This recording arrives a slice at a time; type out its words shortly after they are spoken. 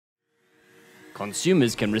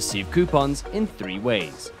Consumers can receive coupons in 3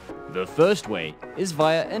 ways. The first way is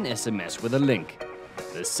via an SMS with a link.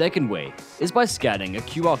 The second way is by scanning a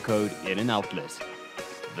QR code in an outlet.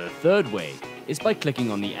 The third way is by clicking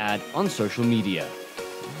on the ad on social media.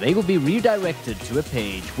 They will be redirected to a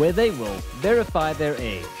page where they will verify their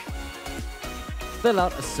age. Fill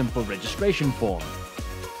out a simple registration form.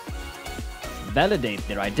 Validate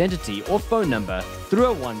their identity or phone number through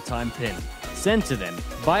a one-time PIN sent to them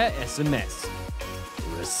via SMS.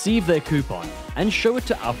 Receive their coupon and show it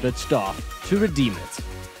to outlet staff to redeem it.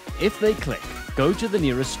 If they click Go to the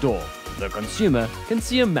nearest store, the consumer can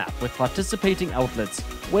see a map with participating outlets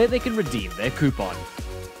where they can redeem their coupon.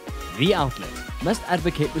 The outlet must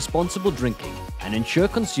advocate responsible drinking and ensure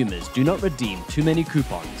consumers do not redeem too many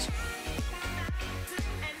coupons.